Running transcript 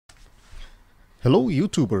Hello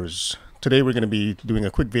YouTubers! Today we're going to be doing a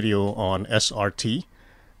quick video on SRT.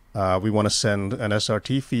 We want to send an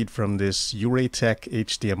SRT feed from this Uraytech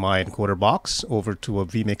HDMI encoder box over to a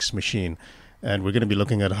VMIX machine, and we're going to be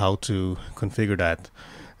looking at how to configure that.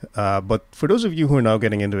 But for those of you who are now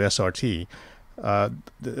getting into SRT,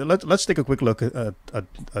 let's take a quick look at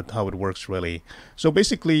how it works really. So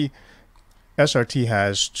basically SRT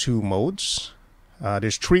has two modes.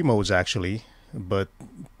 There's three modes actually, but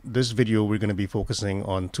this video we're going to be focusing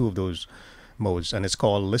on two of those modes, and it's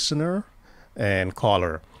called listener and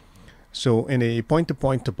caller. So in a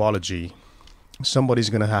point-to-point topology, somebody's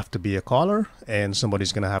going to have to be a caller and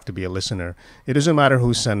somebody's going to have to be a listener. It doesn't matter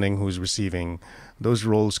who's sending, who's receiving. Those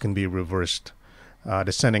roles can be reversed.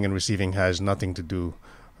 The sending and receiving has nothing to do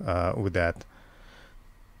with that.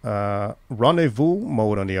 Rendezvous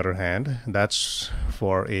mode, on the other hand, that's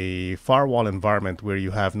for a firewall environment where you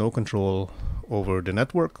have no control over the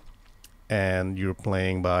network and you're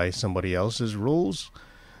playing by somebody else's rules.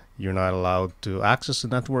 You're not allowed to access the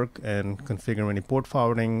network and configure any port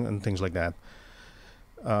forwarding and things like that.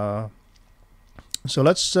 So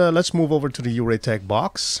let's move over to the Uraytech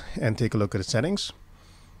box and take a look at the settings.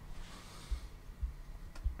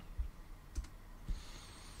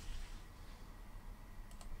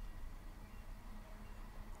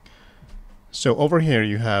 So over here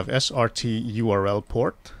you have SRT URL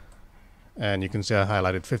port, and you can see I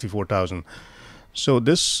highlighted 54,000. So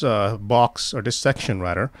this box, or this section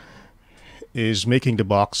rather, is making the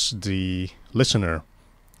box the listener.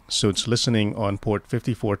 So it's listening on port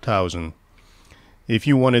 54,000. If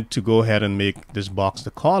you wanted to go ahead and make this box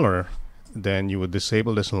the caller, then you would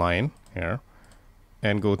disable this line here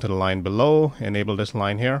and go to the line below, enable this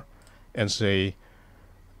line here, and say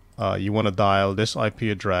you want to dial this IP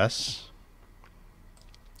address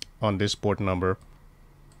on this port number,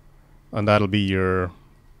 and that'll be your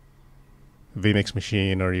VMIX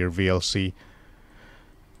machine or your VLC,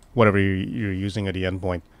 whatever you're using at the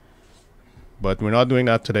endpoint. But we're not doing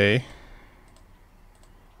that today.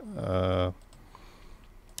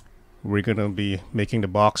 We're going to be making the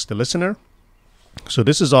box the listener. So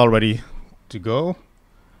this is all ready to go.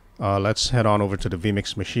 Let's head on over to the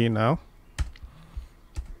VMIX machine now.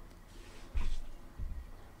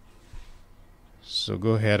 So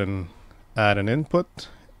go ahead and add an input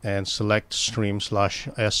and select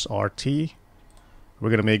stream/SRT. We're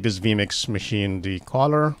going to make this VMIX machine the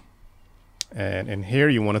caller, and in here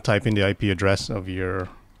you want to type in the IP address of your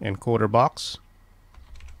encoder box.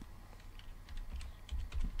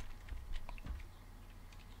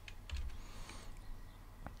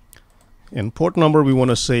 In port number we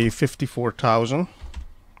want to say 54,000,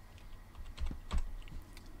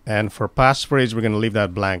 and for passphrase we're going to leave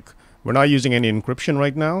that blank. We're not using any encryption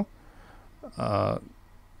right now.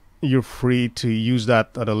 You're free to use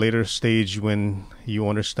that at a later stage when you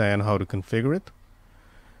understand how to configure it.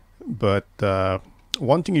 But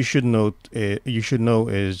one thing you should know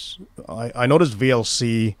is I noticed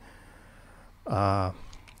VLC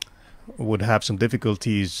would have some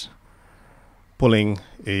difficulties pulling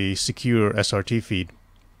a secure SRT feed.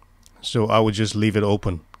 So I would just leave it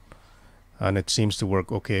open, and it seems to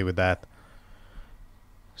work okay with that.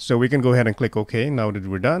 So we can go ahead and click OK now that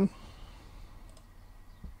we're done.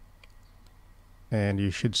 And you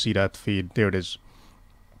should see that feed. There it is.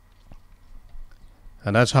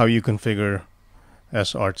 And that's how you configure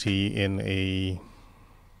SRT in a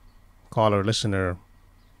caller listener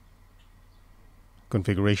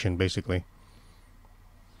configuration, basically.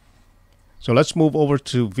 So let's move over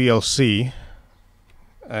to VLC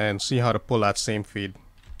and see how to pull that same feed.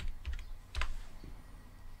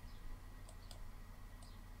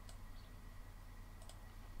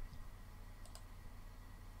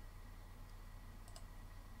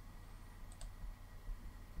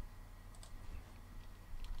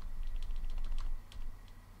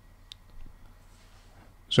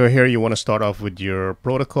 So here you want to start off with your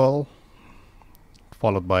protocol,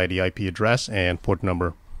 followed by the IP address and port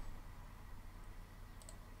number.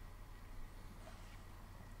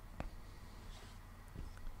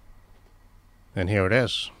 And here it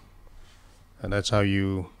is. And that's how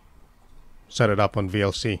you set it up on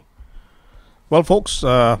VLC. Well folks,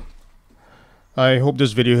 I hope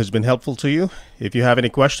this video has been helpful to you. If you have any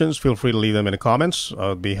questions, feel free to leave them in the comments.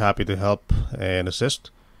 I'll be happy to help and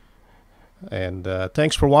assist. And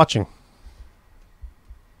thanks for watching.